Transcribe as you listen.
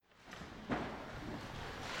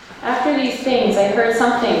After these things I heard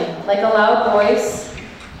something like a loud voice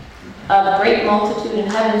of a great multitude in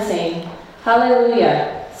heaven saying,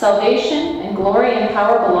 Hallelujah! Salvation and glory and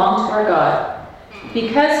power belong to our God,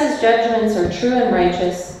 because his judgments are true and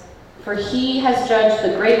righteous, for he has judged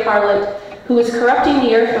the great harlot who is corrupting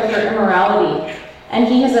the earth with her immorality, and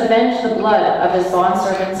he has avenged the blood of his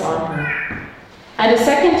bondservants on her. And a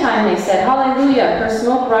second time they said, Hallelujah! Her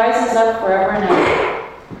smoke rises up forever and ever.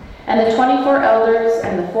 And the 24 elders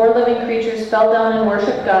and the 4 living creatures fell down and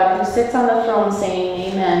worshipped God who sits on the throne,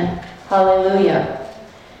 saying, Amen. Hallelujah.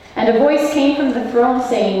 And a voice came from the throne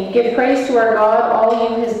saying, Give praise to our God, all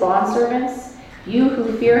you his bondservants, you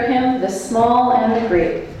who fear him, the small and the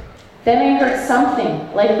great. Then I heard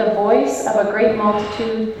something like the voice of a great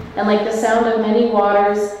multitude, and like the sound of many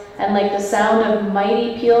waters, and like the sound of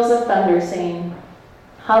mighty peals of thunder, saying,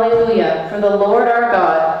 Hallelujah, for the Lord our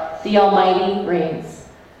God, the Almighty, reigns.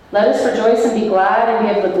 Let us rejoice and be glad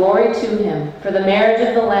and give the glory to him, for the marriage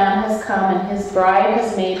of the Lamb has come, and his bride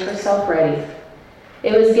has made herself ready.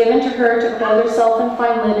 It was given to her to clothe herself in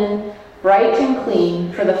fine linen, bright and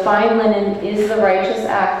clean, for the fine linen is the righteous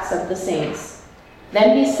acts of the saints.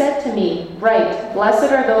 Then he said to me, Write,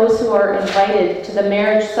 blessed are those who are invited to the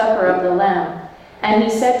marriage supper of the Lamb. And he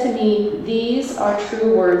said to me, These are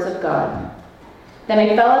true words of God. Then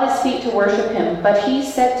I fell at his feet to worship him, but he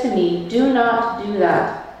said to me, Do not do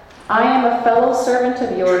that. I am a fellow servant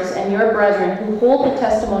of yours and your brethren who hold the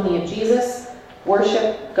testimony of Jesus.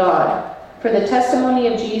 Worship God. For the testimony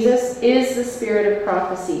of Jesus is the spirit of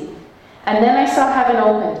prophecy. And then I saw heaven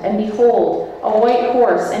opened, and behold, a white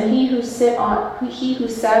horse, and he who sat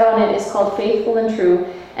on it is called Faithful and True,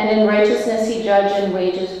 and in righteousness he judges and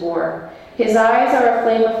wages war. His eyes are a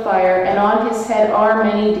flame of fire, and on his head are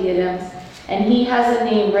many diadems, and he has a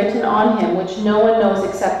name written on him which no one knows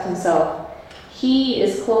except himself. He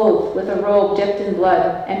is clothed with a robe dipped in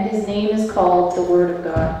blood, and his name is called the Word of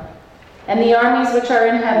God. And the armies which are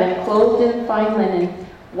in heaven, clothed in fine linen,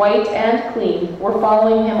 white and clean, were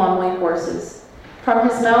following him on white horses. From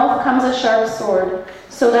his mouth comes a sharp sword,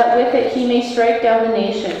 so that with it he may strike down the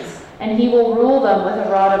nations, and he will rule them with a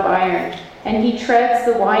rod of iron, and he treads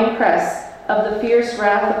the winepress of the fierce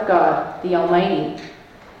wrath of God, the Almighty.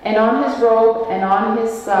 And on his robe and on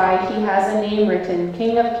his thigh he has a name written,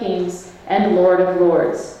 King of Kings and Lord of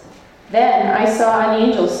Lords. Then I saw an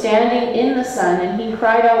angel standing in the sun, and he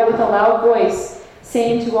cried out with a loud voice,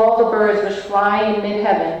 saying to all the birds which fly in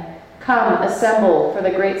mid-heaven, Come, assemble for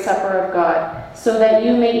the great supper of God, so that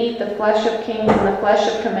you may eat the flesh of kings, and the flesh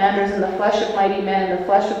of commanders, and the flesh of mighty men, and the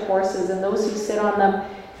flesh of horses, and those who sit on them,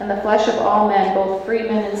 and the flesh of all men, both free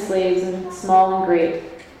men and slaves, and small and great.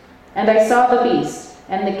 And I saw the beast,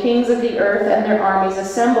 and the kings of the earth and their armies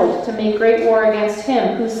assembled to make great war against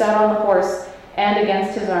him who sat on the horse and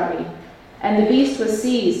against his army. And the beast was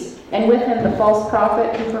seized, and with him the false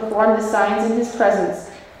prophet who performed the signs in his presence,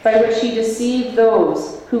 by which he deceived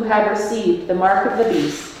those who had received the mark of the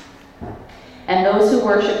beast, and those who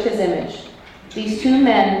worshipped his image. These 2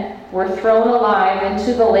 men were thrown alive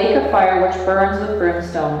into the lake of fire which burns with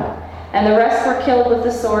brimstone. And the rest were killed with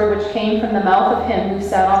the sword which came from the mouth of him who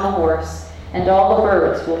sat on the horse, and all the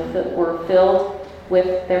birds were filled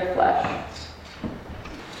with their flesh.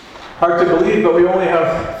 Hard to believe, but we only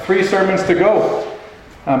have 3 sermons to go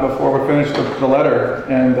before we're finished the letter,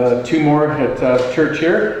 and 2 more at church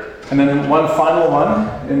here, and then one final one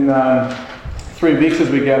in 3 weeks as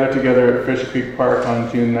we gather together at Fish Creek Park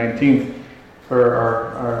on June 19th for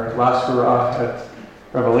our last hurrah at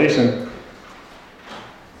Revelation.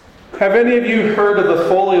 Have any of you heard of the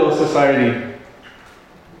Folio Society?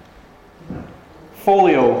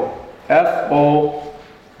 Folio,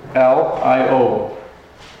 Folio.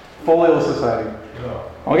 Folio Society.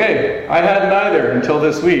 Okay, I had neither until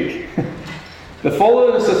this week. The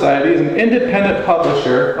Folio Society is an independent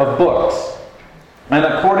publisher of books. And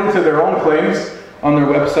according to their own claims on their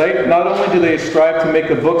website, not only do they strive to make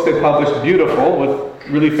the books they publish beautiful with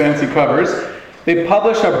really fancy covers, they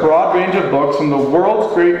publish a broad range of books from the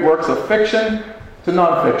world's great works of fiction to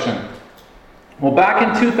nonfiction. Well, back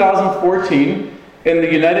in 2014, in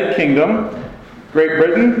the United Kingdom, Great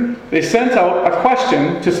Britain, they sent out a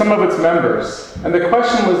question to some of its members. And the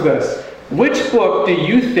question was this: which book do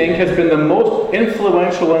you think has been the most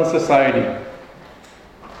influential in society?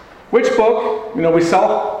 Which book, we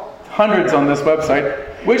sell hundreds on this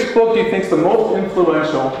website, which book do you think is the most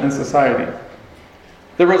influential in society?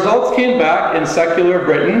 The results came back in secular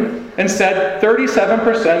Britain and said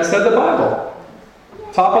 37% said the Bible.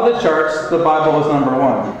 Top of the charts, the Bible is number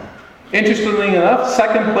 1. Interestingly enough,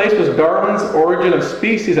 second place was Darwin's Origin of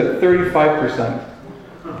Species at 35%.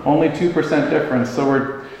 Only 2% difference. So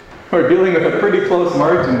we're We're dealing with a pretty close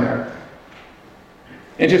margin there.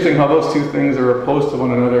 Interesting how those two things are opposed to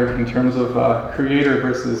one another in terms of creator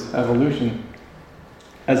versus evolution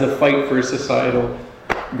as a fight for societal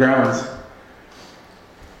grounds.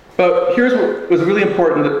 But here's what was really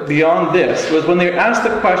important beyond this, was when they asked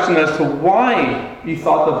the question as to why you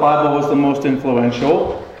thought the Bible was the most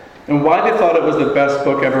influential and why they thought it was the best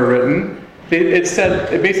book ever written, it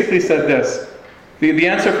basically said this. The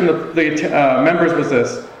answer from the members was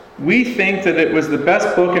this: we think that it was the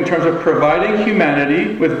best book in terms of providing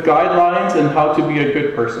humanity with guidelines on how to be a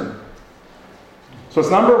good person. So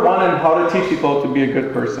it's number one in how to teach people to be a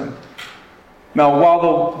good person. Now,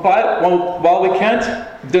 while we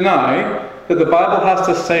can't deny that the Bible has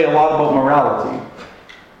to say a lot about morality,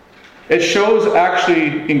 it shows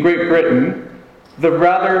actually in Great Britain the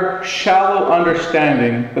rather shallow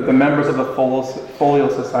understanding that the members of the Folio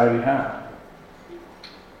Society have.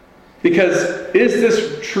 Because is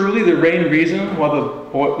this truly the main reason why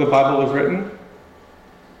the Bible was written?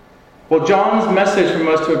 Well, John's message from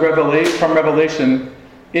us from Revelation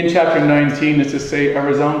in chapter 19 is to say a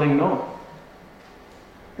resounding no.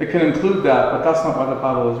 It can include that, but that's not why the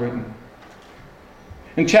Bible is written.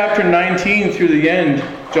 In chapter 19 through the end,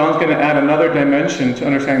 John's going to add another dimension to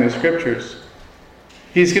understanding the Scriptures.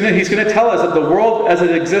 He's going to tell us that the world as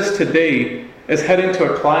it exists today is heading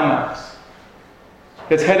to a climax.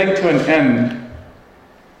 It's heading to an end.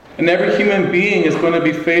 And every human being is going to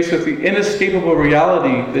be faced with the inescapable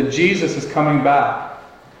reality that Jesus is coming back.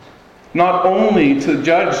 Not only to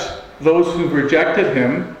judge those who've rejected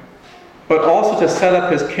him, but also to set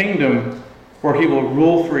up his kingdom where he will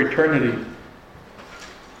rule for eternity.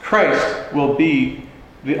 Christ will be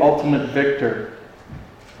the ultimate victor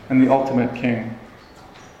and the ultimate king.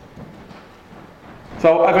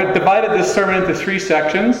 So I've divided this sermon into 3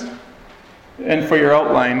 sections. And for your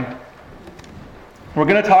outline, we're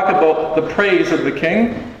going to talk about the praise of the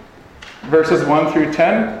king, verses 1 through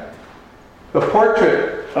 10, the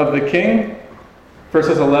portrait of the king,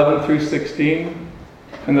 verses 11 through 16,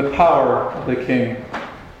 and the power of the king,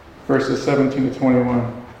 verses 17 to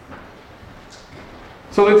 21.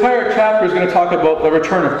 So the entire chapter is going to talk about the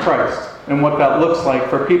return of Christ and what that looks like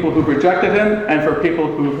for people who've rejected him and for people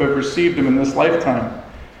who have received him in this lifetime.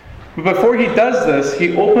 But before he does this,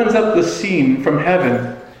 he opens up the scene from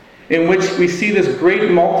heaven in which we see this great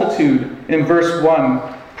multitude in verse 1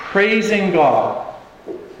 praising God,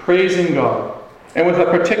 and with a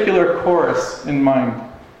particular chorus in mind.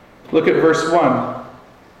 Look at verse 1,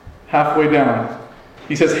 halfway down.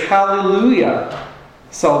 He says, "Hallelujah!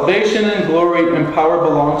 Salvation and glory and power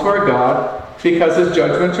belong to our God, because his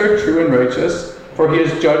judgments are true and righteous, for he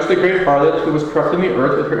has judged the great harlot who was corrupting the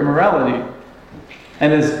earth with her immorality,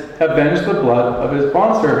 and has avenged the blood of his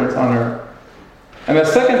bondservants on her." And the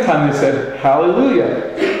second time they said, "Hallelujah!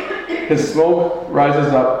 His smoke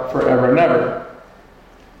rises up forever and ever."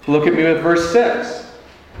 Look at me with verse 6.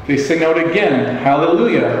 They sing out again,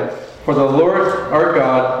 "Hallelujah! For the Lord our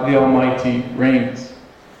God, the Almighty, reigns."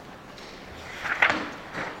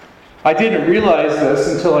 I didn't realize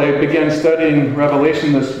this until I began studying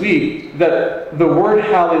Revelation this week, that the word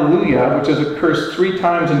hallelujah, which occurs 3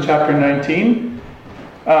 times in chapter 19,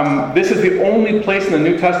 this is the only place in the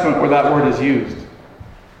New Testament where that word is used.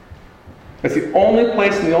 It's the only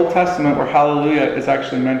place in the Old Testament where hallelujah is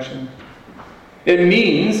actually mentioned. It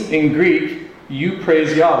means, in Greek, you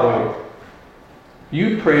praise Yahweh.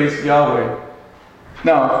 You praise Yahweh.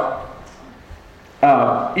 Now,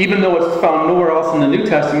 even though it's found nowhere else in the New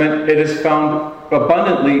Testament, it is found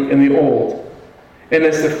abundantly in the Old. And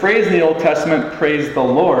it's the phrase in the Old Testament, praise the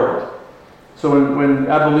Lord. So when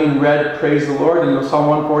Abilene read praise the Lord in Psalm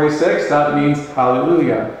 146, that means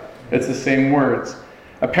hallelujah. It's the same words.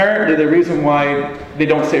 Apparently the reason why they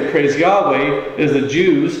don't say praise Yahweh is the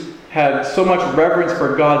Jews had so much reverence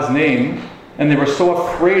for God's name, and they were so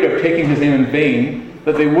afraid of taking his name in vain,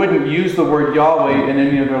 that they wouldn't use the word Yahweh in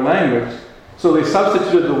any other language. So they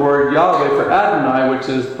substituted the word Yahweh for Adonai, which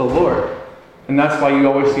is the Lord. And that's why you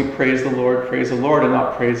always see praise the Lord, and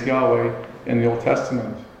not praise Yahweh in the Old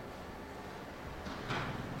Testament.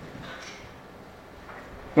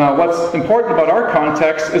 Now, what's important about our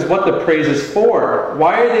context is what the praise is for.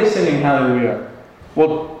 Why are they singing hallelujah?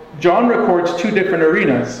 Well, John records 2 different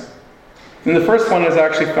arenas. And the first one is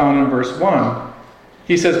actually found in verse 1.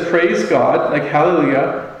 He says, praise God, like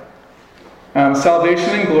hallelujah. Salvation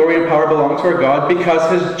and glory and power belong to our God, because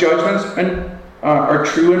his judgments are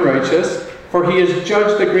true and righteous. For he has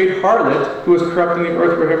judged the great harlot who was corrupting the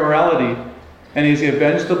earth with immorality, and he has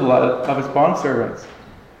avenged the blood of his bondservants.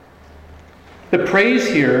 The praise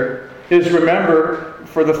here is, remember,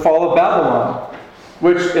 for the fall of Babylon,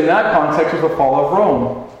 which in that context was the fall of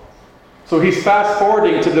Rome. So he's fast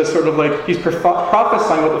forwarding to this sort of like, he's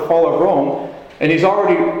prophesying about the fall of Rome, and he's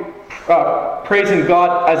already praising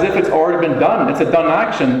God as if it's already been done. It's a done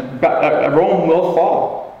action. Rome will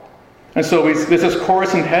fall. And so there's this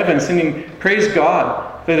chorus in heaven singing, praise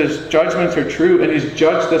God that his judgments are true, and he's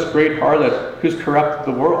judged this great harlot who's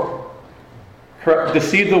corrupted the world.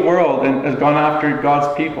 Deceived the world and has gone after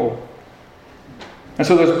God's people. And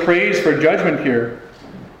so there's praise for judgment here.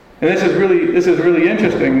 And this is really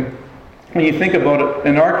interesting when you think about it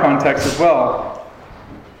in our context as well.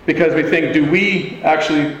 Because we think, do we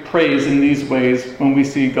actually praise in these ways when we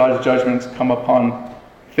see God's judgments come upon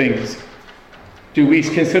things? Do we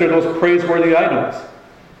consider those praiseworthy items?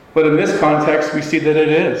 But in this context, we see that it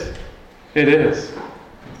is. It is.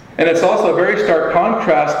 And it's also a very stark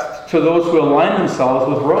contrast to those who align themselves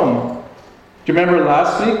with Rome. Do you remember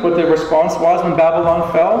last week what the response was when Babylon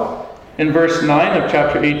fell? In verse 9 of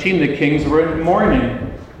chapter 18, the kings were in mourning.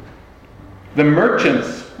 The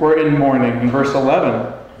merchants were in mourning in verse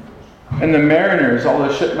 11. And the mariners, all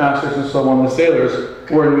the shipmasters and so on, the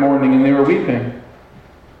sailors, were in mourning and they were weeping.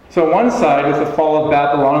 So on one side, with the fall of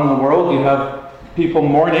Babylon in the world, you have people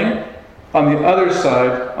mourning. On the other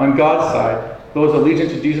side, on God's side, those allegiant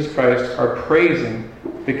to Jesus Christ are praising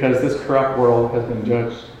because this corrupt world has been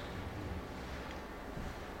judged.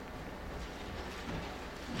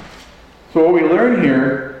 So what we learn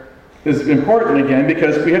here is important again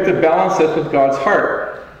because we have to balance this with God's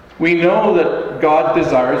heart. We know that God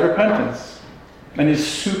desires repentance. And he's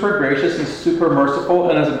super gracious and super merciful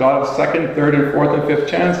and is a God of second, third, and fourth, and fifth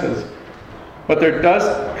chances. But there does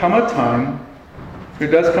come a time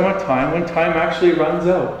when time actually runs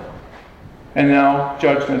out. And now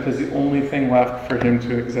judgment is the only thing left for him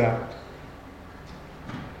to exact.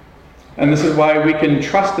 And this is why we can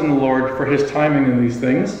trust in the Lord for his timing in these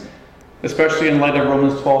things, especially in light of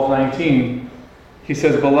Romans 12:19. He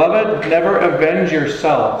says, "Beloved, never avenge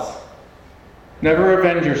yourselves. Never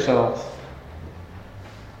avenge yourselves.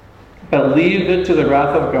 But leave it to the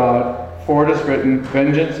wrath of God, for it is written,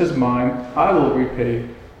 vengeance is mine, I will repay,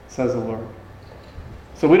 says the Lord."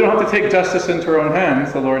 So we don't have to take justice into our own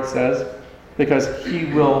hands, the Lord says, because he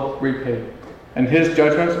will repay. And his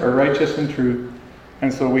judgments are righteous and true,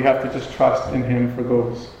 and so we have to just trust in him for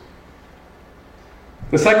those.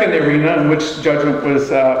 The second arena in which judgment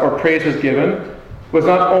was, or praise was given, was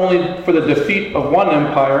not only for the defeat of one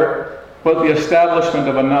empire, but the establishment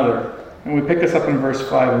of another. And we pick this up in verse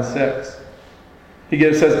 5 and 6. He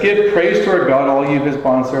says, "Give praise to our God, all you his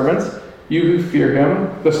bondservants, you who fear him,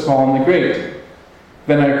 the small and the great."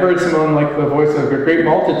 Then I heard someone like the voice of a great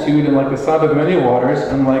multitude, and like the sound of many waters,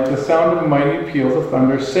 and like the sound of mighty peals of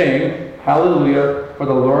thunder, saying, "Hallelujah, for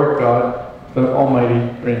the Lord God, the Almighty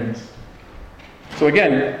reigns." So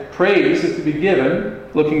again, praise is to be given,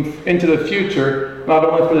 looking into the future, not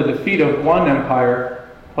only for the defeat of one empire,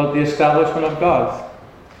 but the establishment of God's.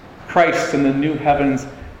 Christ and the new heavens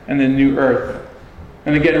and the new earth.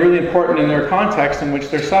 And again, really important in their context in which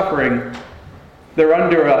they're suffering. They're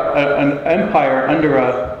under an empire, under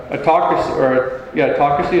a autocracy,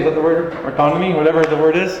 autocracy, is that the word? Autonomy, whatever the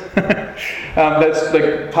word is. That's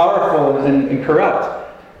like powerful and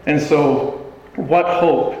corrupt. And so, what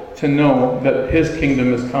hope to know that his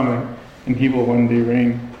kingdom is coming and he will one day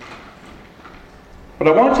reign. But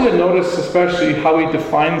I want you to notice especially how he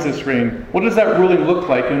defines this reign. What does that ruling look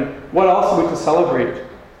like, and what else are we to celebrate?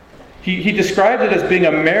 He describes it as being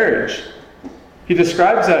a marriage. He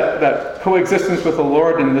describes that coexistence with the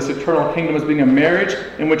Lord in this eternal kingdom as being a marriage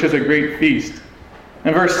in which is a great feast.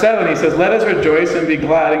 In verse 7 he says, "Let us rejoice and be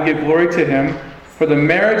glad and give glory to him, for the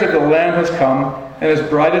marriage of the Lamb has come, and his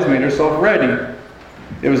bride has made herself ready.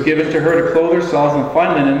 It was given to her to clothe herself in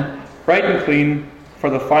fine linen, bright and clean, for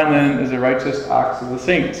the fine linen is the righteous acts of the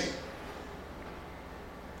saints."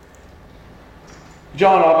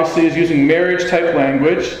 John obviously is using marriage-type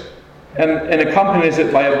language and accompanies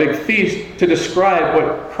it by a big feast to describe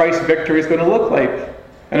what Christ's victory is going to look like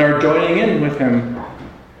and are joining in with him.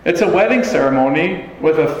 It's a wedding ceremony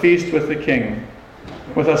with a feast with the king,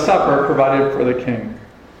 with a supper provided for the king.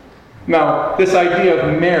 Now, this idea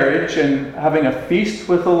of marriage and having a feast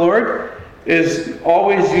with the Lord is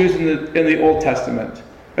always used in the Old Testament.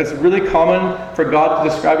 It's really common for God to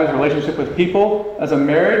describe his relationship with people as a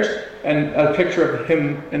marriage and a picture of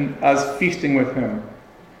him as feasting with him.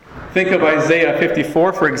 Think of Isaiah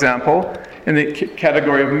 54, for example, in the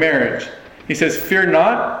category of marriage. He says, "Fear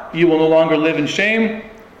not, you will no longer live in shame.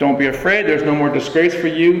 Don't be afraid, there's no more disgrace for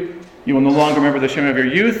you. You will no longer remember the shame of your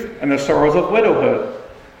youth and the sorrows of widowhood.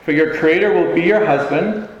 For your Creator will be your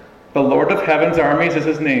husband. The Lord of heaven's armies is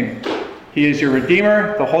his name. He is your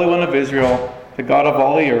Redeemer, the Holy One of Israel, the God of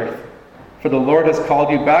all the earth. for the Lord has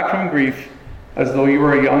called you back from grief, as though you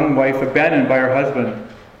were a young wife abandoned by her husband.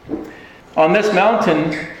 On this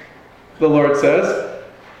mountain, the Lord says,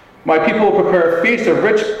 my people will prepare a feast of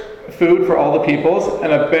rich food for all the peoples,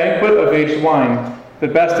 and a banquet of aged wine, the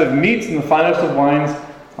best of meats and the finest of wines.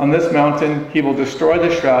 On this mountain he will destroy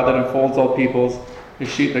the shroud that enfolds all peoples, the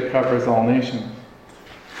sheet that covers all nations.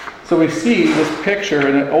 So we see this picture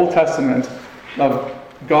in the Old Testament of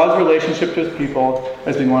God's relationship to his people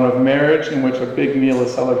as being one of marriage in which a big meal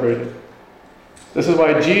is celebrated. This is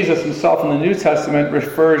why Jesus himself in the New Testament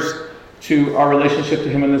refers to our relationship to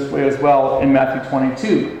him in this way as well in Matthew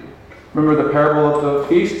 22. Remember the parable of the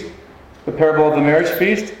feast? The parable of the marriage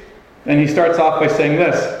feast? And he starts off by saying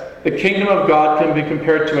this: the kingdom of God can be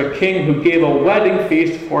compared to a king who gave a wedding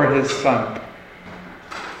feast for his son.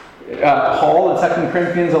 Paul in 2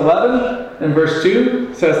 Corinthians 11 in verse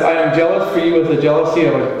 2 says, I am jealous for you with the jealousy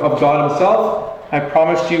of God himself. I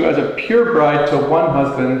promised you as a pure bride to one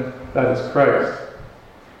husband, that is Christ.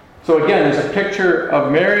 So again, there's a picture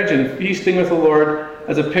of marriage and feasting with the Lord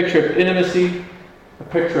as a picture of intimacy, a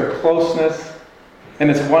picture of closeness, and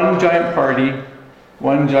it's one giant party,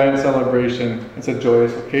 one giant celebration. It's a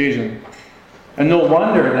joyous occasion. And no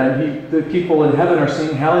wonder then the people in heaven are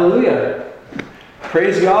singing hallelujah.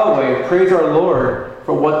 Praise Yahweh, praise our Lord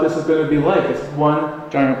for what this is going to be like. It's one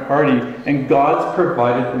giant party, and God's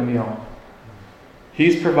provided the meal.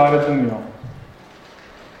 He's provided the meal.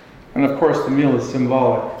 And of course, the meal is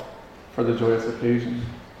symbolic for the joyous occasion.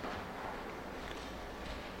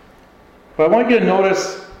 But I want you to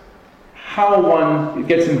notice how one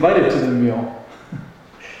gets invited to the meal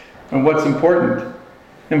and what's important.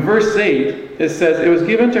 In verse 8, it says, it was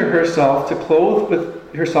given to herself to clothe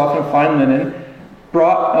with herself in fine linen,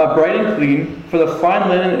 bright and clean, for the fine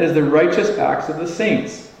linen is the righteous acts of the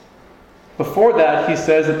saints. Before that, he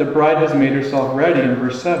says that the bride has made herself ready in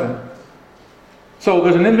verse 7. So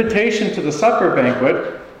there's an invitation to the supper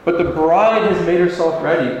banquet, but the bride has made herself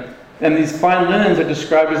ready. And these fine linens are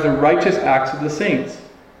described as the righteous acts of the saints.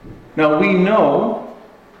 Now we know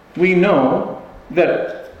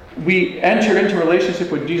that we enter into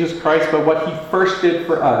relationship with Jesus Christ by what he first did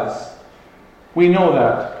for us. We know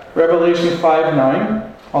that. Revelation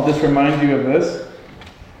 5:9, I'll just remind you of this.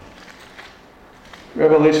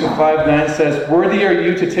 Revelation 5:9 says, worthy are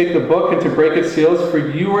you to take the book and to break its seals, for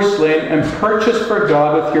you were slain and purchased for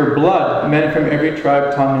God with your blood men from every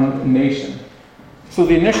tribe, tongue, and nation. So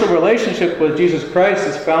the initial relationship with Jesus Christ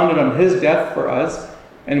is founded on his death for us,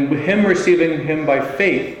 and him receiving him by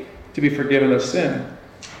faith to be forgiven of sin.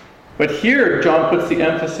 But here, John puts the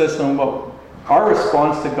emphasis on what our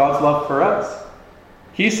response to God's love for us.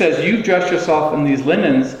 He says, you've dressed yourself in these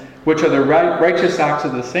linens, which are the righteous acts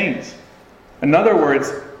of the saints. In other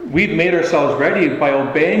words, we've made ourselves ready by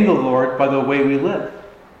obeying the Lord by the way we live.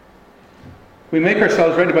 We make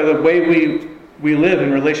ourselves ready by the way we live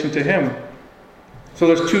in relation to him. So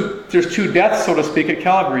there's two deaths, so to speak, at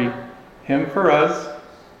Calvary. Him for us,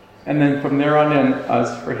 and then from there on in,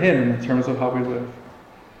 us for him in terms of how we live.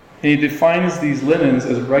 And he defines these linens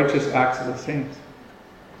as righteous acts of the saints.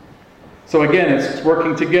 So again, it's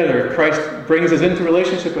working together. Christ brings us into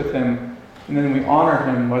relationship with him, and then we honor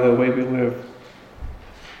him by the way we live.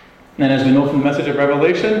 And as we know from the message of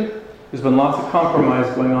Revelation, there's been lots of compromise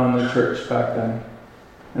going on in the church back then.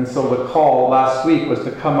 And so the call last week was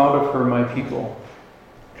to come out of her, my people.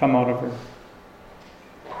 Come out of her.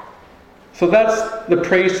 So that's the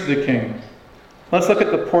praise to the king. Let's look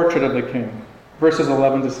at the portrait of the king. Verses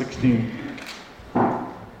 11 to 16.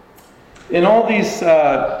 In all these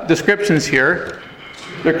descriptions here,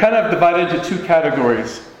 they're kind of divided into two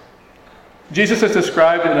categories. Jesus is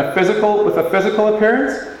described with a physical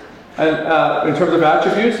appearance and in terms of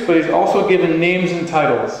attributes, but he's also given names and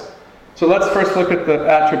titles. So let's first look at the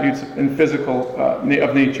attributes in physical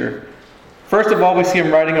of nature. First of all, we see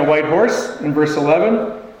him riding a white horse in verse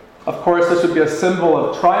 11. Of course, this would be a symbol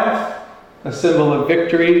of triumph, a symbol of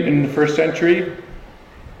victory in the first century.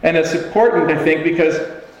 And it's important, I think, because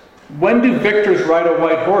when do victors ride a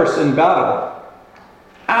white horse in battle?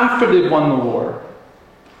 After they've won the war.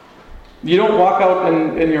 You don't walk out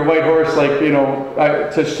in your white horse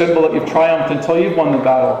to symbol that you've triumphed until you've won the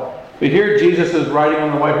battle. But here Jesus is riding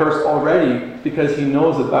on the white horse already because he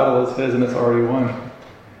knows the battle is his and it's already won.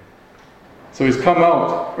 So he's come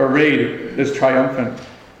out arrayed as triumphant.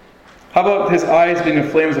 How about his eyes being the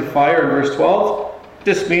flames of fire in verse 12?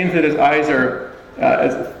 This means that his eyes are,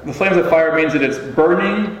 the flames of fire means that it's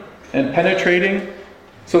burning and penetrating.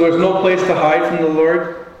 So there's no place to hide from the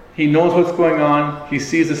Lord. He knows what's going on. He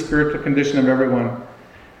sees the spiritual condition of everyone.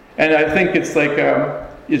 And I think it's like,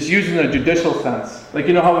 it's used in a judicial sense. Like,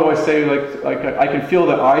 you know how we always say, like I can feel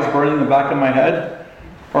the eyes burning in the back of my head?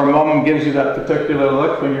 Or mom gives you that particular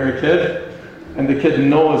look when you're a kid, and the kid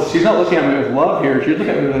knows, she's not looking at me with love here, she's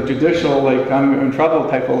looking at me with a judicial, like, I'm in trouble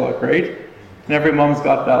type of look, right? And every mom's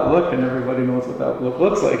got that look, and everybody knows what that look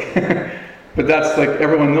looks like. But that's like,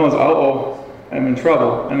 everyone knows, I'm in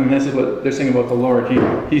trouble. And this is what they're saying about the Lord.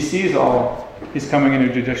 He sees all. He's coming in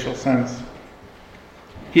a judicial sense.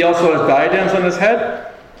 He also has diadems on his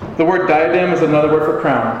head. The word diadem is another word for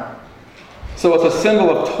crown. So it's a symbol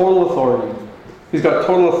of total authority. He's got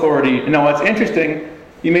total authority. Now what's interesting,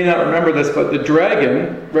 you may not remember this, but the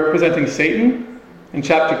dragon, representing Satan, in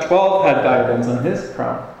chapter 12 had diadems on his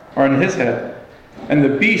crown, or on his head. And the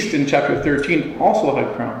beast in chapter 13 also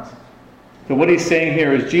had crowns. So what he's saying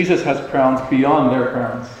here is Jesus has crowns beyond their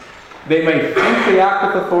crowns. They may think they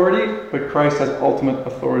act with authority, but Christ has ultimate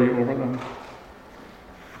authority over them.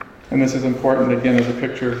 And this is important, again, as a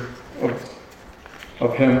picture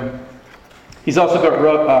of him. He's also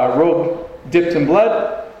got robe dipped in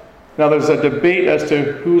blood. Now there's a debate as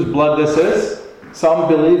to whose blood this is. Some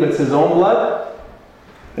believe it's his own blood.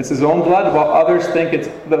 It's his own blood, while others think it's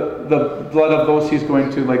the blood of those he's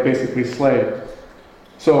going to basically slay.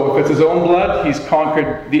 So if it's his own blood, he's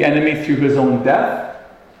conquered the enemy through his own death.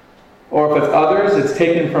 Or if it's others, it's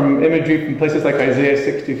taken from imagery from places like Isaiah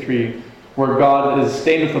 63, where God is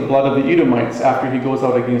stained with the blood of the Edomites after he goes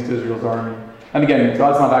out against Israel's army. And again,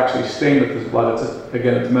 God's not actually stained with his blood. It's just,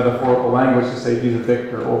 again, it's metaphorical language to say he's a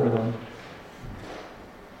victor over them.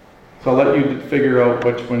 So I'll let you figure out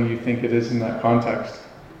which one you think it is in that context.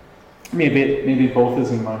 Maybe both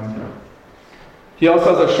is in mind. He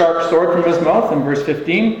also has a sharp sword from his mouth in verse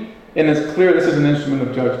 15, and it's clear this is an instrument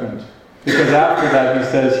of judgment. Because after that he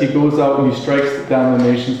says he goes out and he strikes down the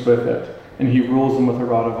nations with it, and he rules them with a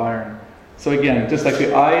rod of iron. So again, just like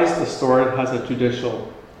the eyes, the sword has a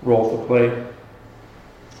judicial role to play.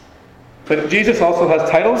 But Jesus also has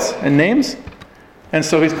titles and names, and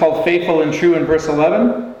so he's called faithful and true in verse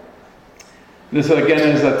 11. This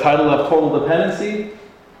again is a title of total dependency.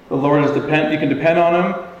 The Lord is you can depend on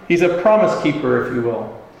him. He's a promise keeper, if you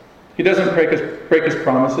will. He doesn't break his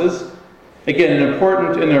promises. Again,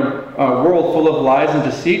 important in a world full of lies and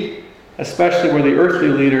deceit, especially where the earthly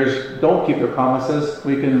leaders don't keep their promises,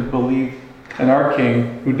 we can believe in our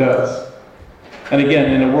King who does. And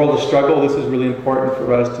again, in a world of struggle, this is really important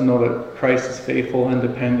for us to know that Christ is faithful and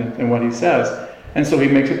dependent in what he says. And so he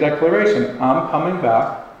makes a declaration, I'm coming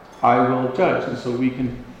back, I will judge. And so we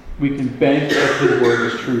can bank that his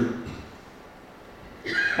word is true.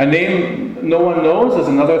 A name no one knows is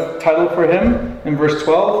another title for him in verse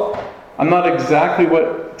 12. I'm not exactly sure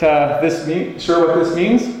what this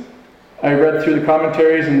means. I read through the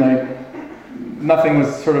commentaries and nothing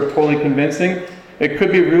was sort of totally convincing. It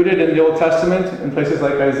could be rooted in the Old Testament in places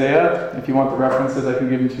like Isaiah. If you want the references, I can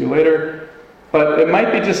give them to you later. But it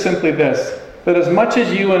might be just simply this, that as much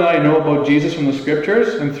as you and I know about Jesus from the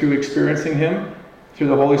Scriptures and through experiencing him through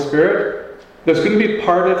the Holy Spirit, there's going to be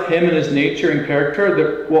part of him and his nature and character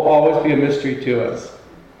that will always be a mystery to us.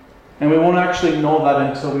 And we won't actually know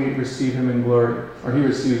that until we receive him in glory, or he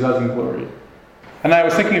receives us in glory. And I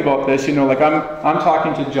was thinking about this, I'm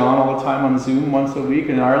talking to John all the time on Zoom once a week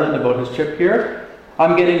in Ireland about his trip here.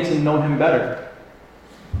 I'm getting to know him better.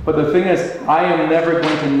 But the thing is, I am never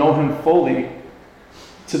going to know him fully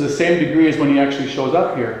to the same degree as when he actually shows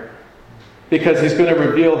up here. Because he's going to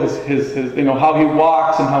reveal his how he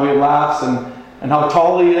walks and how he laughs and how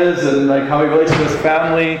tall he is and how he relates to his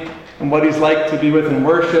family and what he's like to be with in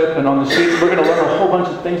worship and on the streets. We're going to learn a whole bunch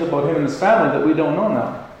of things about him and his family that we don't know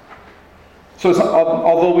now. So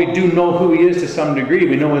although we do know who he is to some degree,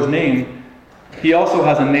 we know his name, he also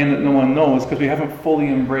has a name that no one knows because we haven't fully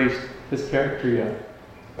embraced his character yet.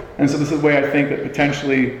 And so this is the way I think that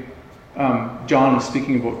potentially John is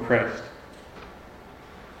speaking about Christ.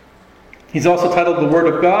 He's also titled the Word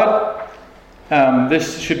of God.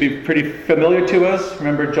 This should be pretty familiar to us.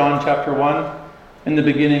 Remember John chapter 1? In the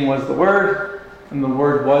beginning was the Word, and the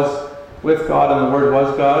Word was with God, and the Word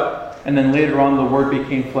was God. And then later on, the Word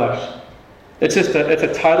became flesh. It's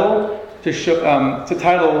a title to show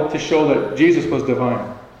that Jesus was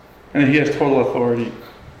divine, and that he has total authority.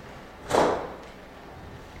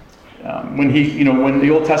 When the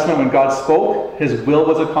Old Testament, when God spoke, his will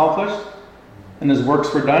was accomplished, and his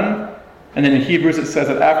works were done. And then in Hebrews it says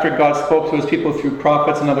that after God spoke to his people through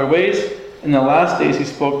prophets and other ways, in the last days he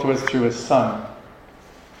spoke to us through his Son.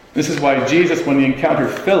 This is why Jesus, when he encountered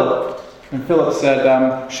Philip, and Philip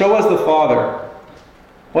said, show us the Father.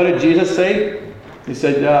 What did Jesus say? He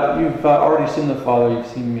said, you've already seen the Father, you've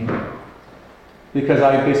seen me. Because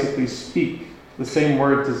I basically speak the same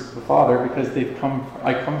words as the Father because I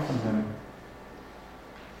come from him.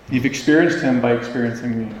 You've experienced him by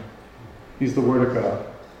experiencing me. He's the Word of God.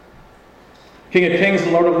 King of Kings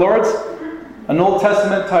and Lord of Lords, an Old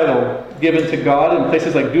Testament title given to God in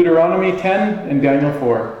places like Deuteronomy 10 and Daniel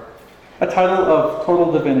 4. A title of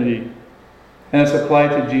total divinity. And it's applied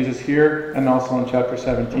to Jesus here and also in chapter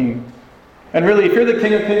 17. And really, if you're the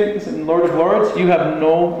King of Kings and Lord of Lords, you have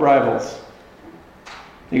no rivals.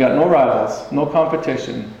 You got no rivals, no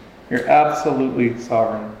competition. You're absolutely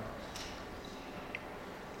sovereign.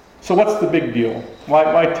 So what's the big deal?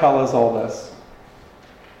 Why tell us all this?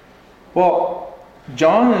 Well,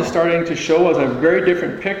 John is starting to show us a very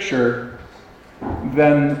different picture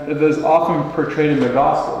than is often portrayed in the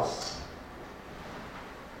Gospels.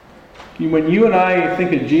 When you and I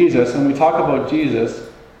think of Jesus and we talk about Jesus,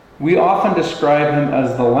 we often describe him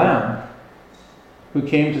as the Lamb who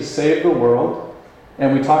came to save the world.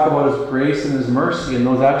 And we talk about his grace and his mercy and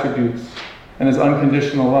those attributes and his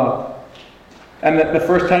unconditional love. And that the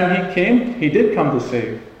first time he came, he did come to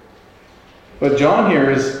save. But John here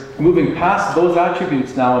is moving past those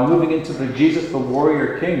attributes now and moving into the Jesus, the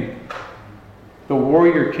warrior king. The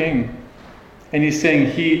warrior king. And he's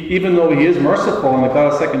saying even though he is merciful and the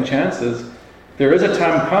God of second chances, there is a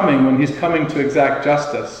time coming when he's coming to exact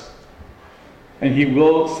justice. And he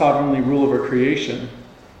will sovereignly rule over creation.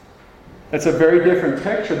 It's a very different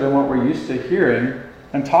picture than what we're used to hearing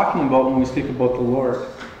and talking about when we speak about the Lord.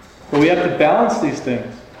 But we have to balance these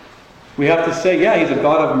things. We have to say, yeah, he's a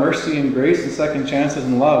God of mercy and grace and second chances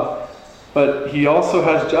and love. But he also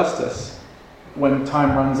has justice. When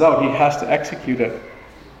time runs out, he has to execute it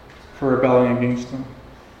for rebelling against him.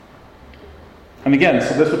 And again,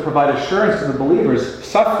 so this would provide assurance to the believers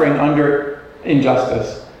suffering under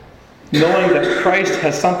injustice, knowing that Christ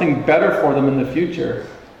has something better for them in the future.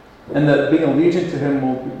 And that being allegiant to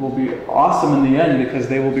him will be awesome in the end because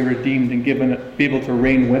they will be redeemed and be able to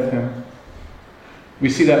reign with him. We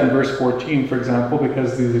see that in verse 14, for example,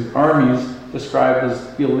 because these armies described as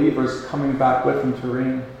believers coming back with him to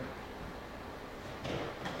reign.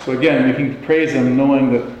 So again, we can praise him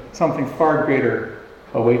knowing that something far greater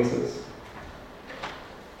awaits us.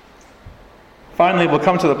 Finally, we'll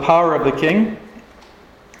come to the power of the king.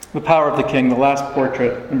 The power of the king, the last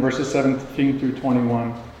portrait in verses 17 through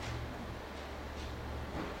 21.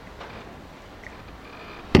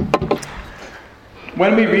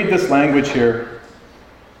 When we read this language here,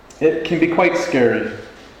 it can be quite scary.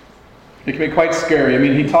 It can be quite scary. I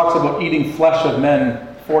mean, he talks about eating flesh of men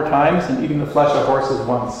 4 times and eating the flesh of horses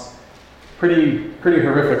once. Pretty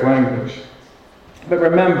horrific language. But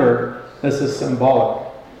remember, this is symbolic.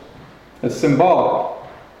 It's symbolic.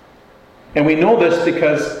 And we know this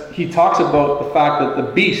because he talks about the fact that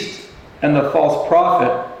the beast and the false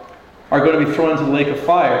prophet are going to be thrown into the lake of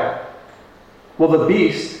fire. Well, the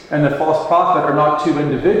beast and the false prophet are not 2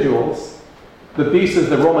 individuals. The beast is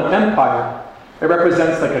the Roman Empire. It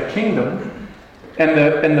represents like a kingdom.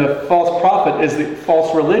 And the false prophet is the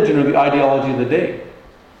false religion or the ideology of the day.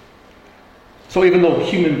 So even though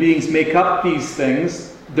human beings make up these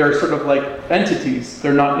things, they're sort of like entities.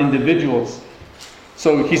 They're not individuals.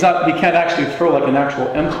 So he can't actually throw like an actual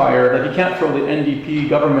empire. Like he can't throw the NDP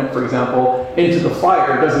government, for example, into the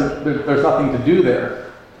fire. There's nothing to do there.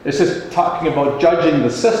 It's just talking about judging the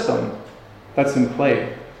system that's in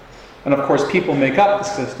play. And of course, people make up the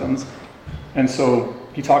systems. And so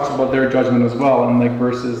he talks about their judgment as well in like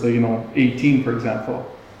verses 18, for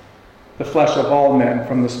example. The flesh of all men,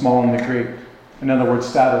 from the small and the great. In other words,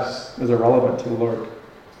 status is irrelevant to the Lord.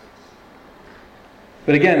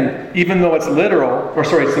 But again, even though it's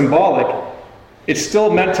symbolic, it's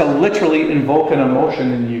still meant to literally invoke an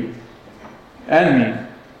emotion in you and me.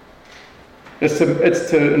 It's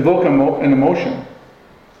to invoke an emotion.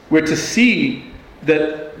 We're to see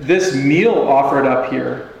that this meal offered up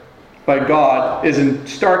here by God is in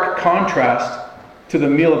stark contrast to the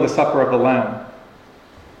meal of the supper of the Lamb.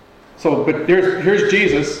 So, but here's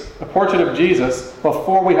Jesus, a portrait of Jesus,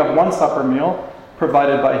 before we have one supper meal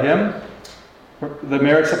provided by him, the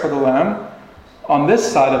marriage supper of the Lamb. On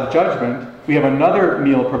this side of judgment, we have another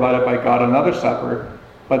meal provided by God, another supper,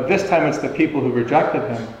 but this time it's the people who rejected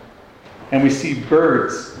him. And we see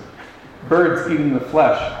birds eating the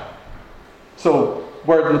flesh. So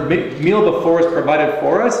where the meal before is provided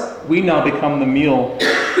for us, we now become the meal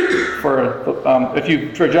for, if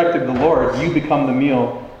you've rejected the Lord, you become the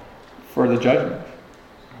meal for the judgment.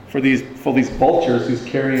 For these vultures who's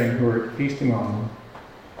carrion who are feasting on them.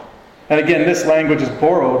 And again, this language is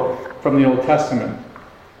borrowed from the Old Testament.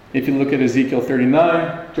 If you look at Ezekiel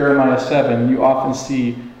 39, Jeremiah 7, you often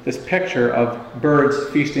see this picture of birds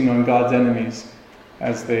feasting on God's enemies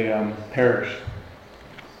as they perish.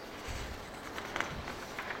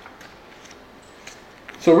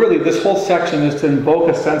 So really, this whole section is to invoke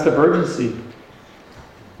a sense of urgency,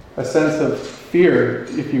 a sense of fear,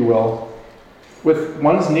 if you will, with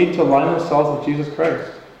one's need to align themselves with Jesus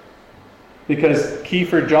Christ. Because key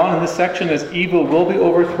for John in this section is evil will be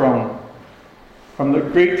overthrown, from the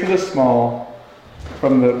great to the small,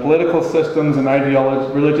 from the political systems and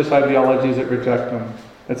religious ideologies that reject them.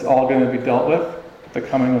 It's all going to be dealt with at the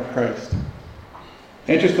coming of Christ.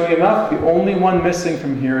 Interestingly enough, the only one missing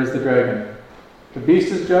from here is the dragon. The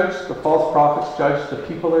beast is judged, the false prophet's judged, the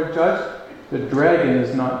people are judged. The dragon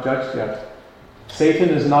is not judged yet. Satan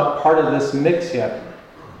is not part of this mix yet.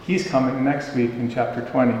 He's coming next week in chapter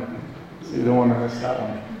 20. So you don't want to miss that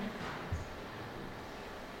one.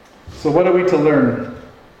 So what are we to learn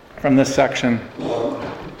from this section?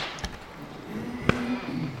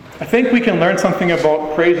 I think we can learn something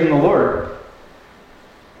about praising the Lord.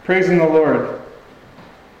 Praising the Lord.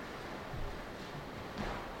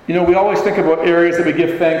 You know, we always think about areas that we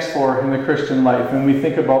give thanks for in the Christian life, and we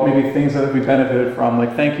think about maybe things that we benefited from,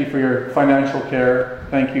 like thank you for your financial care,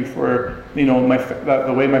 thank you for, you know,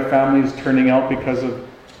 the way my family is turning out because of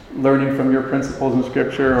learning from your principles in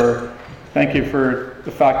Scripture, or thank you for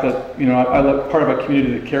the fact that, you know, I'm part of a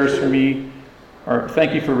community that cares for me, or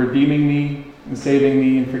thank you for redeeming me and saving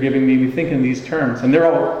me and forgiving me. We think in these terms, and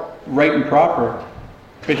they're all right and proper.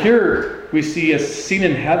 But here we see a scene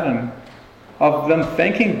in heaven of them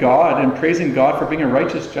thanking God and praising God for being a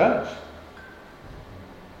righteous judge.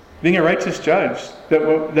 Being a righteous judge.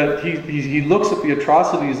 That he looks at the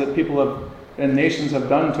atrocities that people and nations have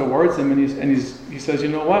done towards him, and he says, you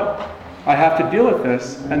know what? I have to deal with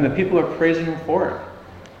this, and the people are praising him for it.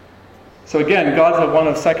 So again, God's the one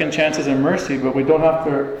of second chances and mercy, but we don't have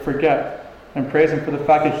to forget and praise him for the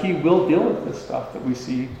fact that he will deal with this stuff that we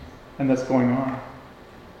see and that's going on.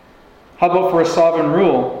 How about for a sovereign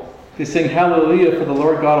rule? They sing hallelujah for the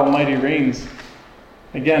Lord God Almighty reigns.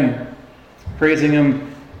 Again, praising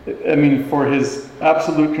him, for his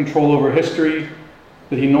absolute control over history,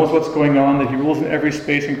 that he knows what's going on, that he rules in every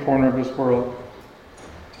space and corner of this world.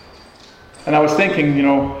 And I was thinking, you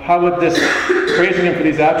know, how would this praising him for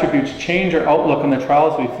these attributes change our outlook on the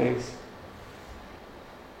trials we face?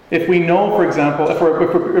 If we know, for example, if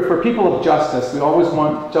we're people of justice, we always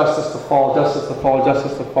want justice to fall, justice to fall,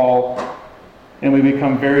 justice to fall. And we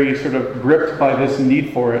become very sort of gripped by this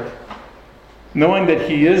need for it. Knowing that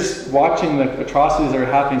he is watching the atrocities that are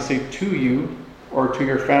happening, say, to you or to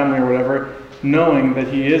your family or whatever, knowing that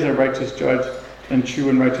he is a righteous judge and true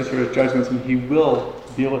and righteous are his judgments, and he will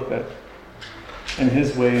deal with it in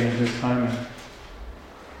his way and in his timing.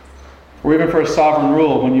 Or even for a sovereign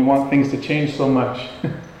rule, when you want things to change so much,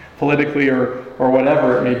 politically or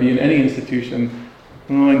whatever it may be in any institution,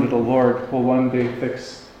 knowing that the Lord will one day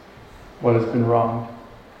fix what has been wronged.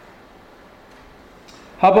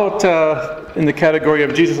 How about in the category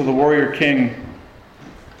of Jesus as the warrior king?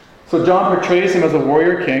 So John portrays him as a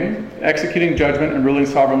warrior king, executing judgment and ruling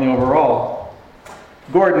sovereignly over all.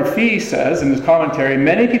 Gordon Fee says in his commentary,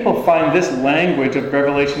 many people find this language of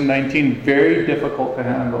Revelation 19 very difficult to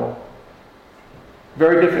handle.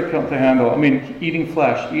 Very difficult to handle. I mean, eating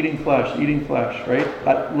flesh, right?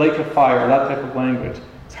 That lake of fire, that type of language.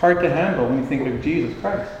 It's hard to handle when you think of Jesus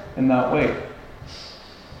Christ in that way.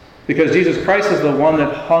 Because Jesus Christ is the one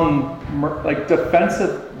that hung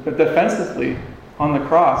defensively on the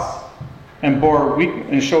cross and bore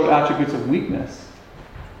and showed attributes of weakness,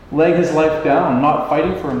 laying his life down, not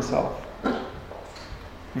fighting for himself.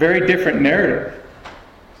 Very different narrative.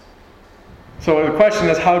 So the question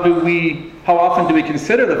is, how often do we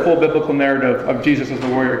consider the full biblical narrative of Jesus as the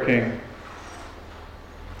warrior king?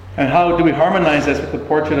 And how do we harmonize this with the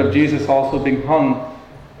portrait of Jesus also being hung,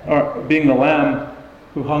 or being the Lamb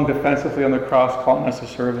who hung defensively on the cross, calling us to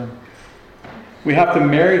serve him? We have to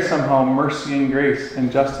marry somehow mercy and grace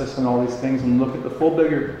and justice and all these things and look at the full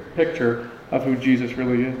bigger picture of who Jesus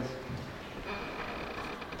really is.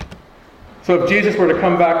 So if Jesus were to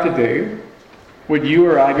come back today, would you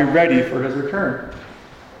or I be ready for his return?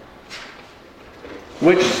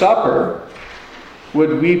 Which supper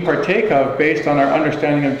would we partake of based on our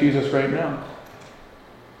understanding of Jesus right now?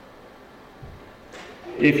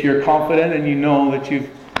 If you're confident and you know that you've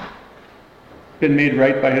been made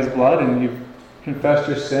right by his blood and you've confessed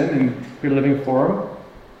your sin and you're living for him,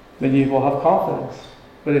 then you will have confidence.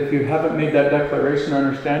 But if you haven't made that declaration or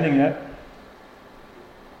understanding yet,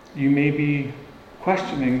 you may be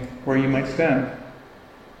questioning where you might stand.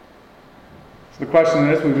 So the question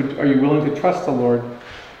is, are you willing to trust the Lord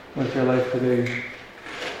with your life today?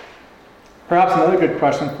 Perhaps another good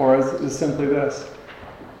question for us is simply this.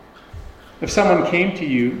 If someone came to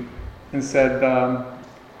you and said,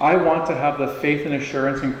 I want to have the faith and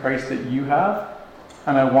assurance in Christ that you have,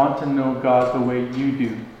 and I want to know God the way you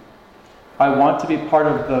do. I want to be part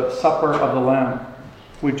of the supper of the Lamb.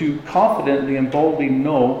 Would you confidently and boldly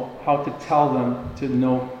know how to tell them to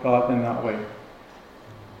know God in that way?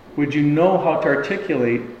 Would you know how to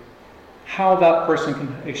articulate how that person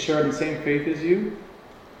can share the same faith as you,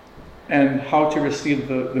 and how to receive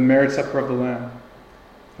the marriage supper of the Lamb,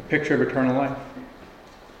 a picture of eternal life?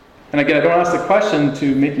 And again, I don't ask the question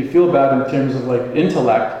to make you feel bad in terms of like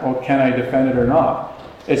intellect, or can I defend it or not?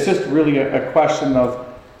 It's just really a question of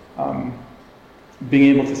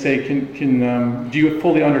being able to say, do you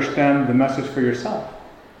fully understand the message for yourself?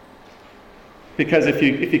 Because if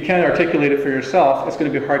you can't articulate it for yourself, it's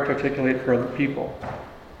going to be hard to articulate for other people.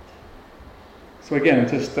 So again,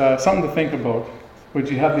 just something to think about. Would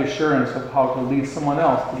you have the assurance of how to lead someone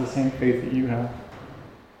else to the same faith that you have?